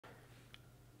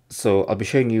So I'll be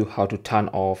showing you how to turn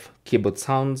off keyboard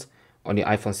sounds on your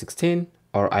iPhone 16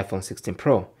 or iPhone 16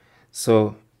 Pro.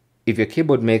 So if your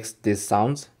keyboard makes these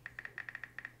sounds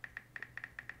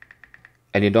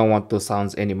and you don't want those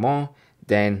sounds anymore,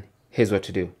 then here's what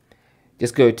to do.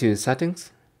 Just go to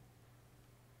Settings.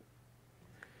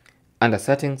 Under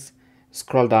Settings,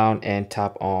 scroll down and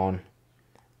tap on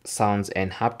Sounds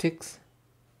and Haptics.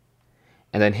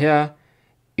 And then here,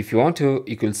 if you want to,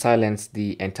 you could silence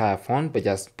the entire phone by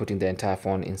just putting the entire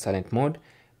phone in silent mode.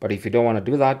 But if you don't want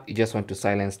to do that, you just want to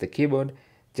silence the keyboard,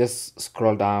 just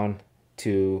scroll down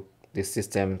to the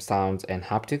System Sounds and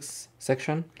Haptics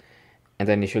section. And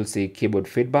then you should see keyboard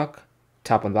feedback.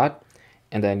 Tap on that.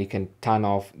 And then you can turn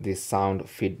off the sound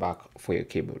feedback for your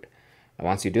keyboard. And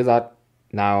once you do that,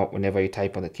 now whenever you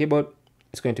type on the keyboard,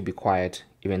 it's going to be quiet,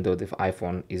 even though the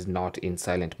iPhone is not in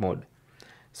silent mode.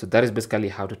 So that is basically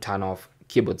how to turn off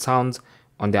keyboard sounds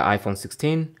on the iPhone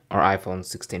 16 or iPhone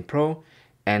 16 Pro.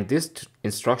 And these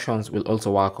instructions will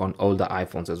also work on older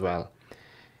iPhones as well.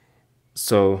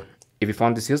 So if you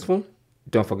found this useful,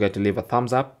 don't forget to leave a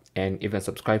thumbs up and even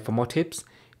subscribe for more tips.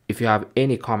 If you have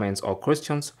any comments or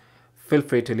questions, feel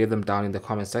free to leave them down in the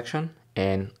comment section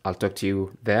and I'll talk to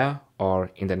you there or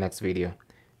in the next video.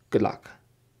 Good luck.